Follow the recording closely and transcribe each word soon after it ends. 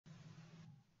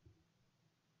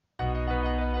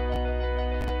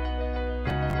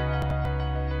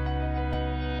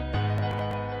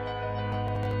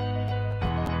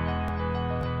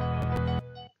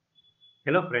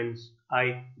Hello friends,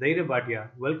 I, BHATIA,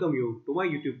 welcome you to my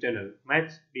YouTube channel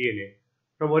Maths DNA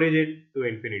from origin to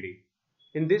infinity.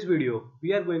 In this video,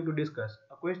 we are going to discuss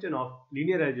a question of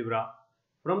linear algebra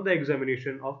from the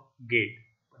examination of GATE.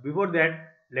 Before that,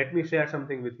 let me share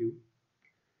something with you.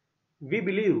 We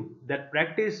believe that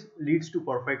practice leads to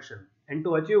perfection, and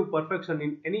to achieve perfection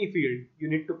in any field, you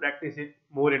need to practice it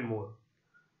more and more.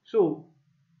 So,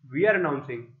 we are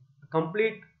announcing a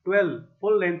complete 12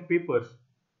 full-length papers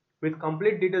with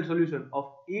complete detailed solution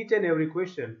of each and every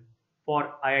question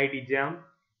for IIT JAM,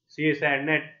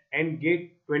 CSIR-NET and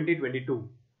GATE 2022.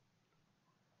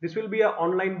 This will be an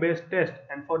online based test,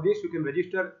 and for this you can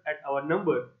register at our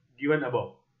number given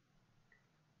above.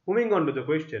 Moving on to the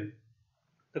question.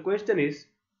 The question is,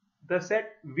 the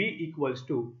set V equals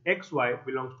to xy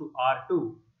belongs to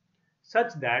R2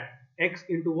 such that x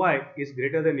into y is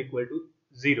greater than or equal to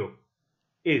 0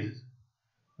 is.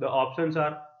 The options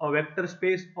are a vector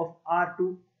space of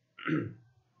R2.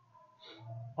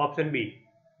 Option B,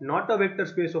 not a vector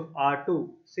space of R2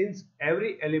 since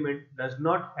every element does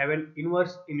not have an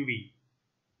inverse in V.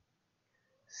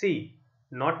 C,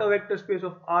 not a vector space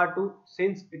of R2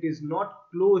 since it is not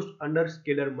closed under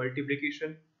scalar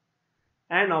multiplication.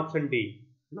 And option D,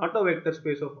 not a vector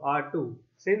space of R2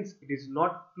 since it is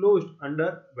not closed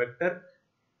under vector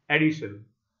addition.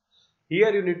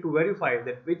 Here you need to verify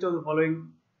that which of the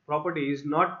following property is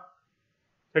not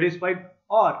satisfied,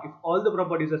 or if all the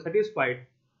properties are satisfied,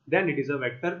 then it is a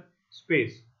vector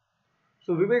space.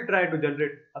 So we will try to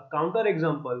generate a counter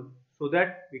example so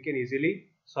that we can easily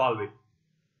solve it.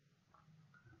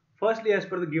 Firstly, as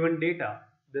per the given data,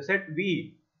 the set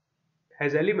V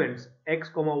has elements x,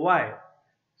 y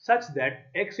such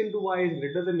that x into y is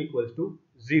greater than or equals to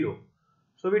 0.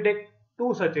 So we take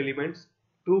two such elements,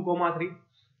 2, 3.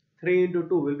 3 into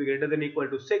 2 will be greater than or equal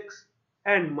to 6,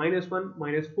 and -1,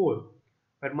 -4,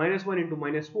 where -1 into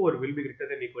 -4 will be greater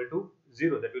than or equal to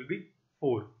 0, that will be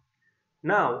 4.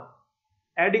 Now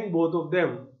adding both of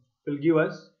them will give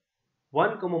us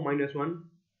 1, -1,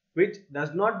 which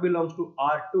does not belongs to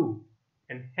R2,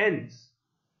 and hence,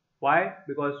 why?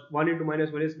 Because 1 into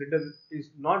 -1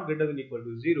 is not greater than or equal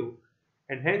to 0,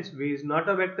 and hence V is not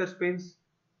a vector space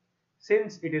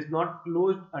since it is not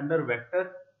closed under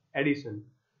vector addition.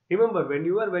 Remember, when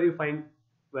you are verifying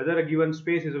whether a given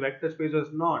space is a vector space or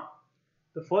not,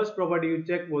 the first property you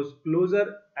check was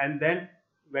closure and then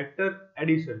vector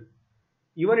addition.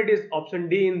 Even it is option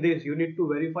D in this, you need to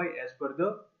verify as per the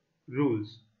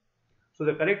rules. So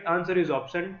the correct answer is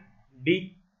option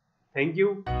D. Thank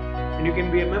you, and you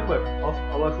can be a member of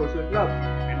our social club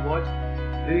and watch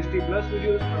 360+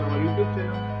 videos on our YouTube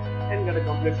channel and get a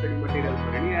complete study material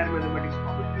for any higher mathematics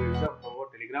competitive exam from our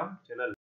Telegram channel.